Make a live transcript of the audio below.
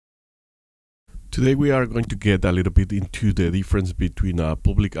Today we are going to get a little bit into the difference between a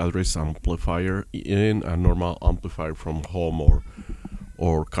public address amplifier and a normal amplifier from home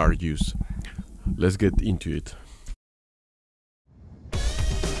or car use. Let's get into it.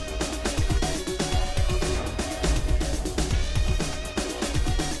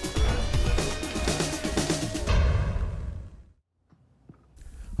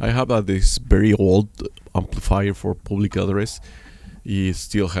 I have this very old amplifier for public address. It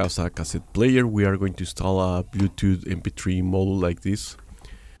still has a cassette player. We are going to install a Bluetooth MP3 module like this.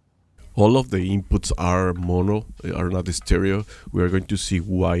 All of the inputs are mono, are not stereo. We are going to see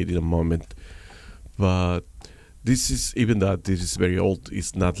why in a moment. But this is, even that this is very old,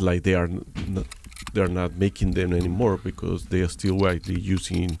 it's not like they are not making them anymore, because they are still widely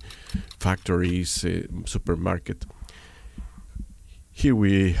used in factories, supermarket. Here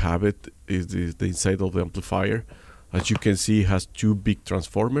we have it, is the inside of the amplifier. As you can see, it has two big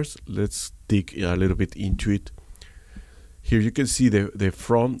transformers. Let's dig a little bit into it. Here you can see the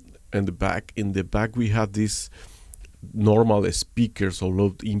front and the back. In the back we have these normal speakers or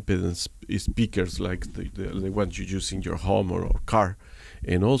low impedance speakers, like the ones you use in your home or car.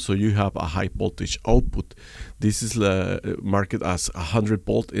 And also you have a high voltage output. This is marked as 100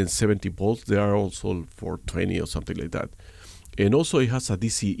 volt and 70 volts. They are also for 20 or something like that. And also it has a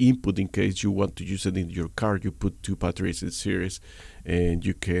DC input in case you want to use it in your car. You put two batteries in series and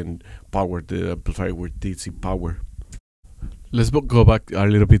you can power the amplifier with DC power. Let's go back a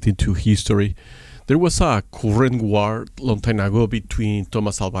little bit into history. There was a current war long time ago between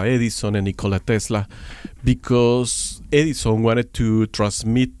Thomas Alva Edison and Nikola Tesla, because Edison wanted to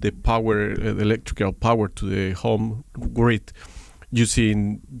transmit the power, the electrical power, to the home grid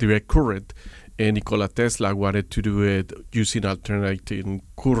using direct current. And Nikola Tesla wanted to do it using alternating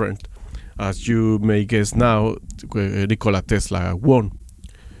current. As you may guess now, Nikola Tesla won,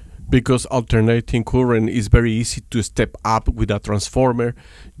 because alternating current is very easy to step up with a transformer.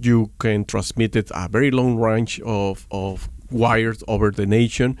 You can transmit it a very long range of wires over the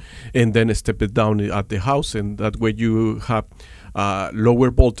nation, and then step it down at the house, and that way you have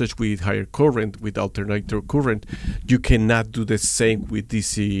lower voltage with higher current. With alternator current, you cannot do the same with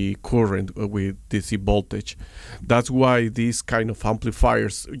DC current or with DC voltage. That's why these kind of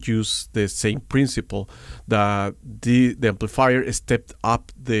amplifiers use the same principle, that the amplifier stepped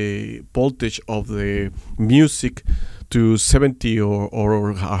up the voltage of the music to 70 or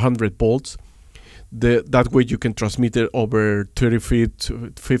 100 volts. That way you can transmit it over 30 feet,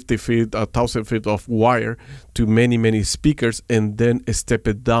 50 feet, 1,000 feet of wire to many speakers, and then step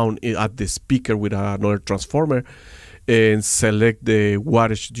it down at the speaker with another transformer and select the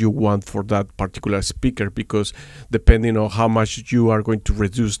wattage you want for that particular speaker, because depending on how much you are going to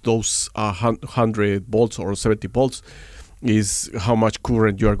reduce those 100 volts or 70 volts is how much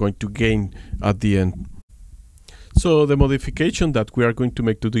current you are going to gain at the end. So the modification that we are going to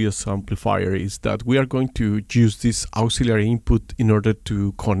make to this amplifier is that we are going to use this auxiliary input in order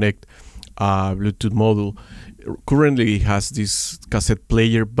to connect a Bluetooth module. Currently it has this cassette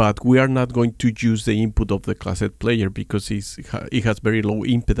player, but we are not going to use the input of the cassette player because it has very low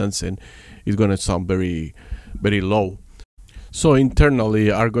impedance and it's going to sound very low. So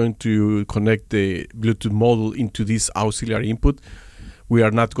internally are going to connect the Bluetooth module into this auxiliary input. We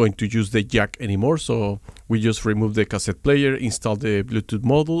are not going to use the jack anymore, so we just remove the cassette player, install the Bluetooth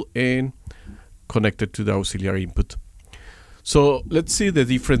module, and connect it to the auxiliary input. So let's see the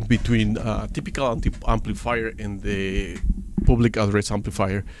difference between a typical amplifier and the public address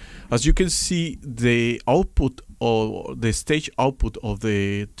amplifier. As you can see, the output or the stage output of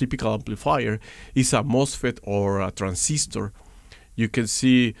the typical amplifier is a MOSFET or a transistor. You can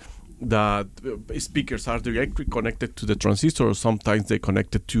see that speakers are directly connected to the transistor, or sometimes they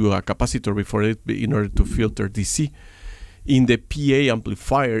connected to a capacitor before it in order to filter DC. In the PA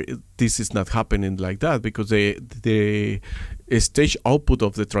amplifier, this is not happening like that, because the stage output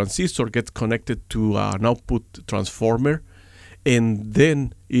of the transistor gets connected to an output transformer, and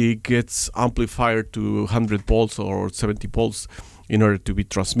then it gets amplified to 100 volts or 70 volts in order to be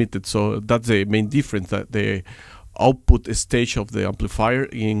transmitted. So that's the main difference, that the output stage of the amplifier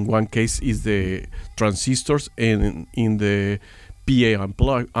in one case is the transistors, and in the PA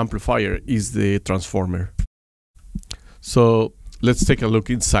amplifier is the transformer. So let's take a look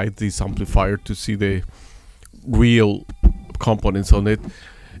inside this amplifier to see the real components on it.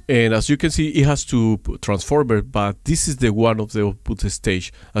 And as you can see, it has two transformers, but this is the one of the output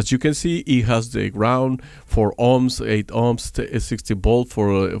stage. As you can see, it has the ground, 4 ohms, 8 ohms, 60 volts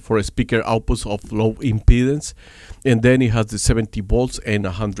for a speaker outputs of low impedance, and then it has the 70 volts and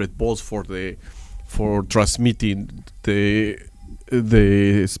 100 volts for transmitting the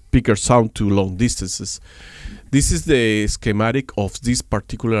the speaker sound to long distances. This is the schematic of this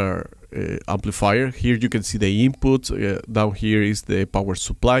particular amplifier. Here you can see the input. Down here is the power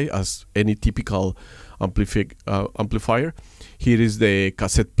supply, as any typical amplifier. Here is the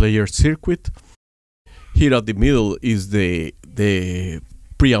cassette player circuit. Here at the middle is the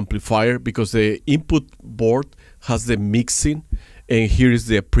preamplifier, because the input board has the mixing, and here is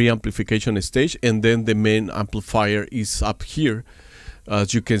the preamplification stage, and then the main amplifier is up here.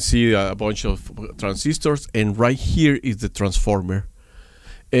 As you can see, a bunch of transistors, and right here is the transformer.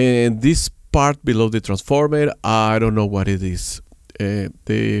 And this part below the transformer, I don't know what it is.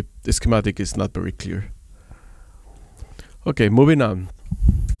 The schematic is not very clear. Okay, moving on.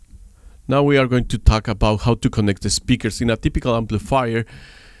 Now we are going to talk about how to connect the speakers. In a typical amplifier,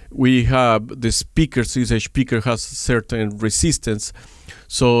 we have the speakers. Each speaker has certain resistance.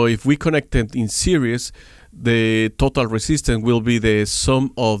 So if we connect it in series, the total resistance will be the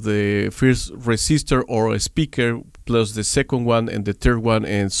sum of the first resistor or a speaker plus the second one and the third one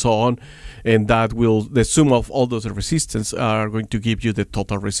and so on, and that will, the sum of all those resistance are going to give you the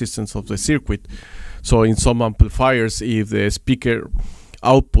total resistance of the circuit. So in some amplifiers, if the speaker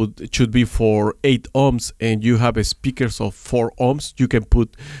output should be for 8 ohms and you have a speakers of 4 ohms, you can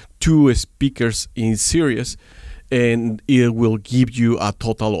put 2 speakers in series and it will give you a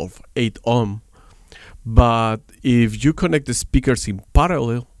total of 8 ohm. But if you connect the speakers in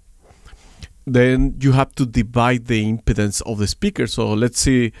parallel, then you have to divide the impedance of the speaker. So let's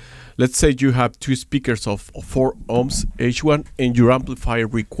say you have 2 speakers of 4 ohms each one, and your amplifier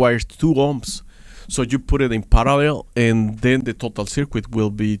requires 2 ohms. So you put it in parallel, and then the total circuit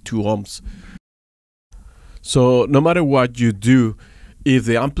will be 2 ohms. So no matter what you do, if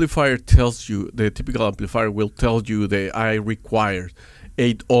the amplifier tells you, the typical amplifier will tell you that I require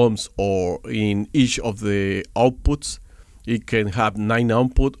 8 ohms, or in each of the outputs, it can have 9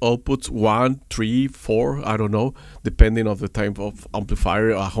 outputs, 1, 3, 4, I don't know, depending on the type of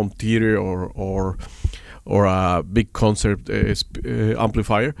amplifier, a home theater or a big concert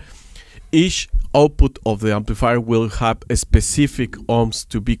amplifier. Each output of the amplifier will have a specific ohms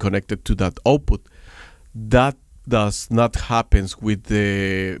to be connected to that output. That does not happen with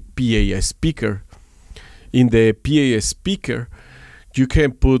the PA speaker. In the PA speaker, you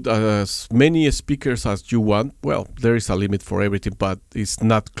can put as many speakers as you want. Well, there is a limit for everything, but it's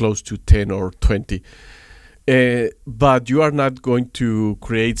not close to 10 or 20. But you are not going to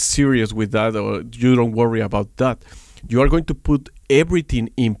create series with that, or you don't worry about that. You are going to put everything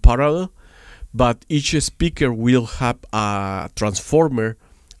in parallel, but each speaker will have a transformer,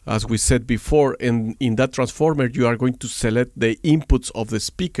 as we said before, and in that transformer you are going to select the inputs of the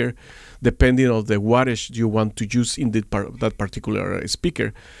speaker depending on the wattage you want to use in that particular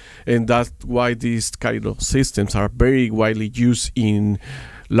speaker. And that's why these kind of systems are very widely used in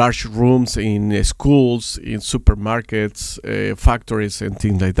large rooms, in schools, in supermarkets, factories, and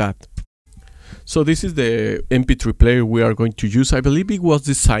things like that. So this is the MP3 player we are going to use. I believe it was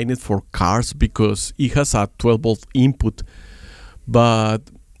designed for cars because it has a 12-volt input, but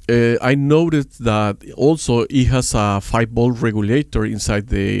I noticed that also it has a 5-volt regulator inside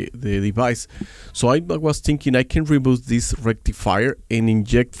the device. So I was thinking I can remove this rectifier and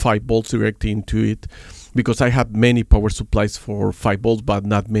inject 5 volts directly into it, because I have many power supplies for 5 volts but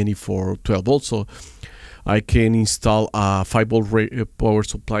not many for 12 volts. So I can install a 5-volt power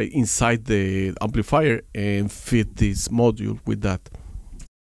supply inside the amplifier and fit this module with that.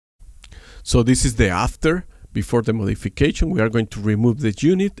 So this is the after. Before the modification, we are going to remove the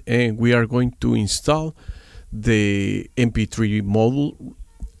unit and we are going to install the MP3 module,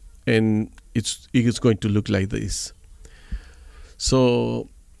 and it is going to look like this. So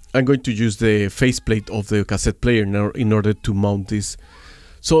I'm going to use the faceplate of the cassette player now in order to mount this.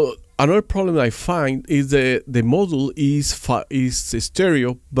 So another problem I find is the module is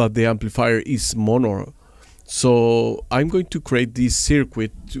stereo, but the amplifier is mono. So I'm going to create this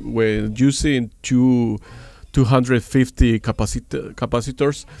circuit when using 250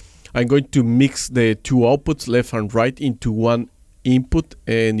 capacitors. I'm going to mix the 2 outputs, left and right, into one input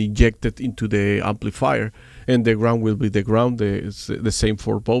and inject it into the amplifier, and the ground will be the ground, the same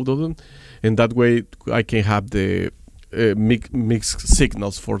for both of them, and that way I can have the mixed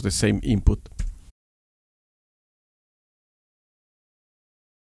signals for the same input.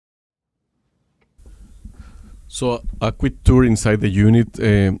 So a quick tour inside the unit.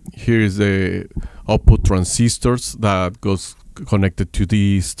 Here is the output transistors that goes connected to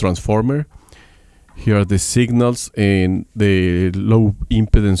this transformer. Here are the signals and the low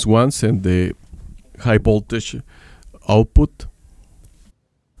impedance ones and the high voltage output.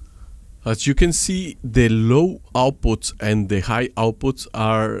 As you can see, the low outputs and the high outputs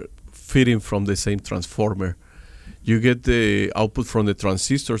are feeding from the same transformer. You get the output from the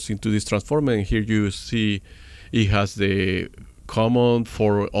transistors into this transformer, and here you see it has the common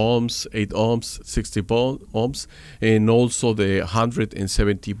 4 ohms, 8 ohms, 60 ohms, and also the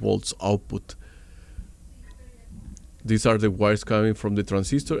 170 volts output. These are the wires coming from the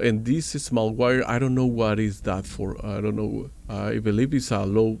transistor, and this small wire, I don't know what is that for. I don't know. I believe it's a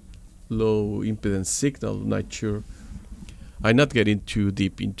low impedance signal. Not sure. I'm not getting too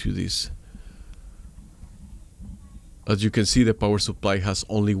deep into this. As you can see, the power supply has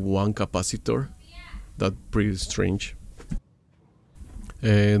only one capacitor. That's pretty strange.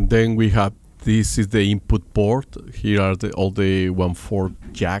 And then we have, this is the input board. Here are all the 1/4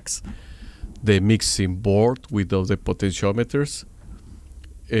 jacks. The mixing board with all the potentiometers.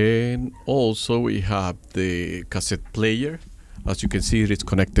 And also we have the cassette player. As you can see, it is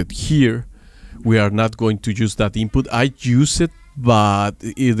connected here. We are not going to use that input. I use it, but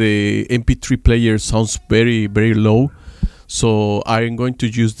the MP3 player sounds very, very low. So I'm going to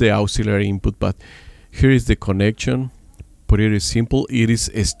use the auxiliary input, but here is the connection. Pretty simple. It is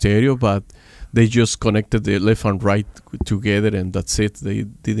a stereo, but they just connected the left and right together, and that's it. They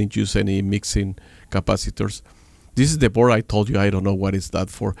didn't use any mixing capacitors. This is the board I told you. I don't know what is that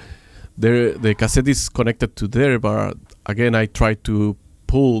for. The cassette is connected to there, but again, I tried to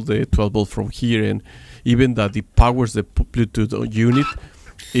pull the 12 volt from here, and even that it powers the Bluetooth unit,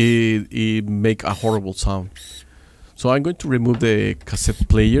 it make a horrible sound. So I'm going to remove the cassette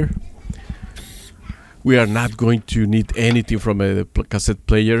player. We are not going to need anything from a cassette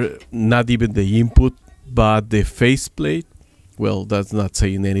player, not even the input, but the faceplate. Well, that's not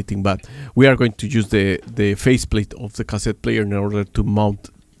saying anything, but we are going to use the faceplate of the cassette player in order to mount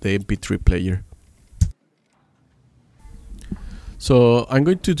the MP3 player. So I'm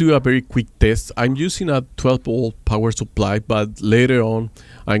going to do a very quick test. I'm using a 12 volt power supply, but later on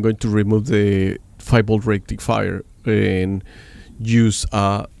I'm going to remove the 5 volt rectifier and use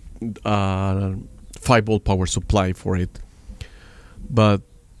a 5 volt power supply for it. But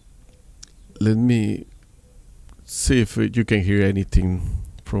let me see if you can hear anything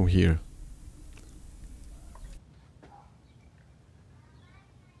from here.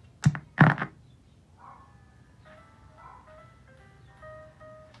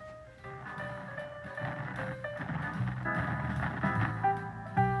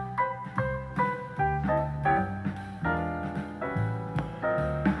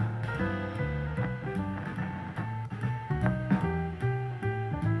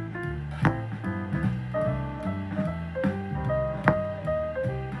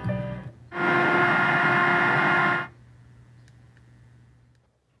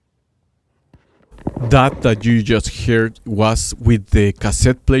 That you just heard was with the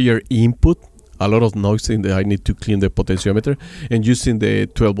cassette player input. A lot of noise in there. I need to clean the potentiometer, and using the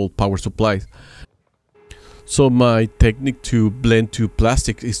 12 volt power supply. So my technique to blend two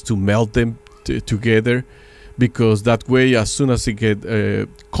plastic is to melt them together, because that way, as soon as it get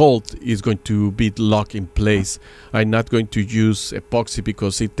cold, it's going to be locked in place. I'm not going to use epoxy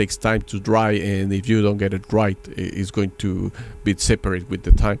because it takes time to dry, and if you don't get it right, it's going to be separate with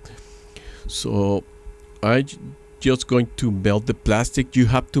the time. So I'm just going to melt the plastic. You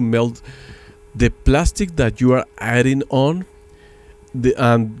have to melt the plastic that you are adding on,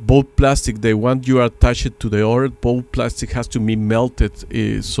 and both plastic, the one you are attached to the other, both plastic has to be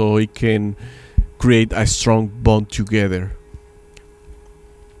melted so it can create a strong bond together.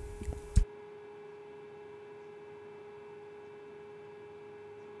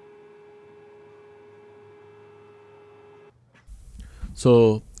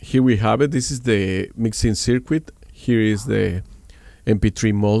 So here we have it. This is the mixing circuit. Here is the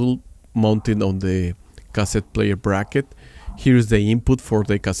MP3 module mounted on the cassette player bracket. Here is the input for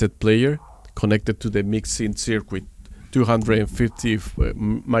the cassette player connected to the mixing circuit. 250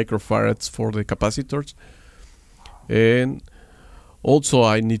 microfarads for the capacitors. And also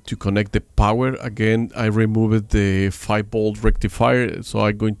I need to connect the power. Again, I removed the 5 volt rectifier, so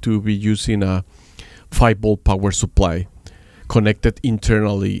I'm going to be using a 5 volt power supply connected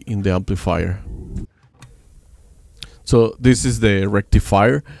internally in the amplifier. So this is the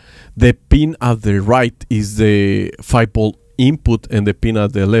rectifier. The pin at the right is the 5 volt input, and the pin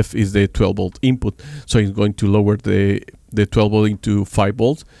at the left is the 12 volt input. So it's going to lower the 12 volt into 5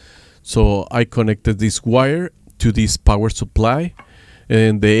 volts. So I connected this wire to this power supply,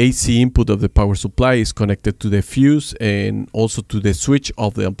 and the AC input of the power supply is connected to the fuse and also to the switch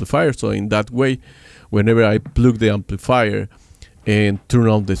of the amplifier. So in that way, whenever I plug the amplifier and turn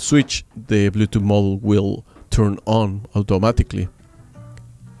on the switch, the Bluetooth module will turn on automatically.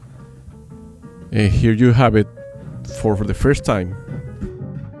 And here you have it for the first time.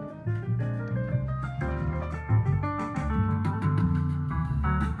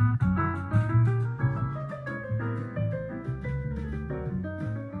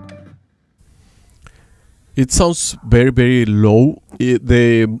 It sounds very low.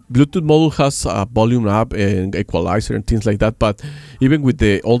 The Bluetooth module has a volume up and equalizer and things like that, but even with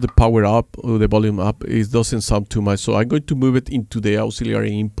all the power up, the volume up, it doesn't sound too much. So I'm going to move it into the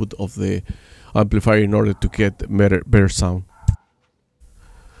auxiliary input of the amplifier in order to get better sound.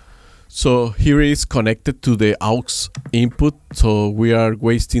 So here it is connected to the aux input, so we are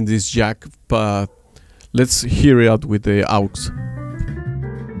wasting this jack, but let's hear it out with the aux.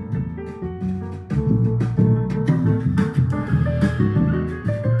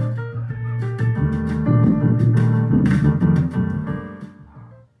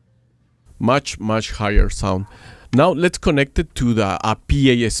 Much higher sound. Now let's connect it to a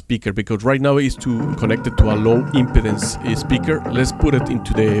PA speaker, because right now it's connected to a low impedance speaker. Let's put it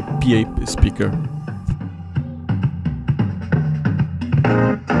into the PA speaker.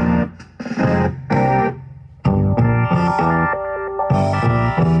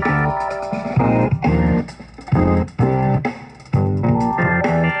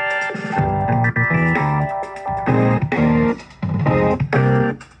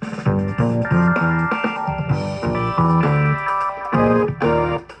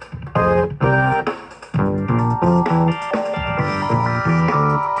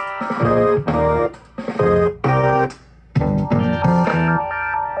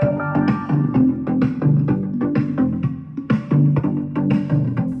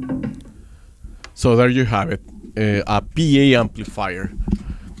 So there you have it, a PA amplifier.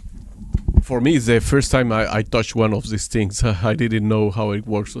 For me, it's the first time I touched one of these things. I didn't know how it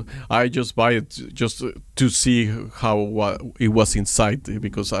works. I just buy it just to see how it was inside,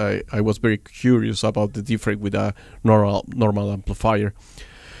 because I was very curious about the difference with a normal amplifier.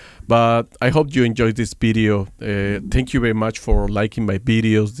 But I hope you enjoyed this video. Thank you very much for liking my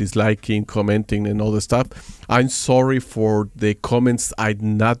videos, disliking, commenting, and all the stuff. I'm sorry for the comments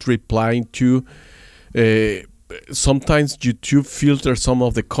I'm not replying to. Sometimes YouTube filters some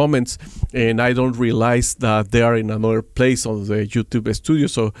of the comments, and I don't realize that they are in another place on the YouTube studio.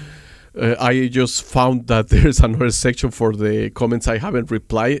 So I just found that there's another section for the comments I haven't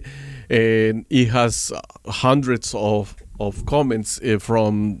replied, and it has hundreds of comments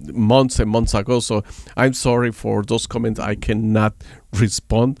from months and months ago. So I'm sorry for those comments I cannot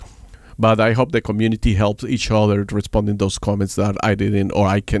respond, but I hope the community helps each other responding those comments that I didn't or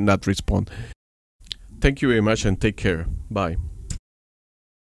I cannot respond. Thank you very much and take care. Bye.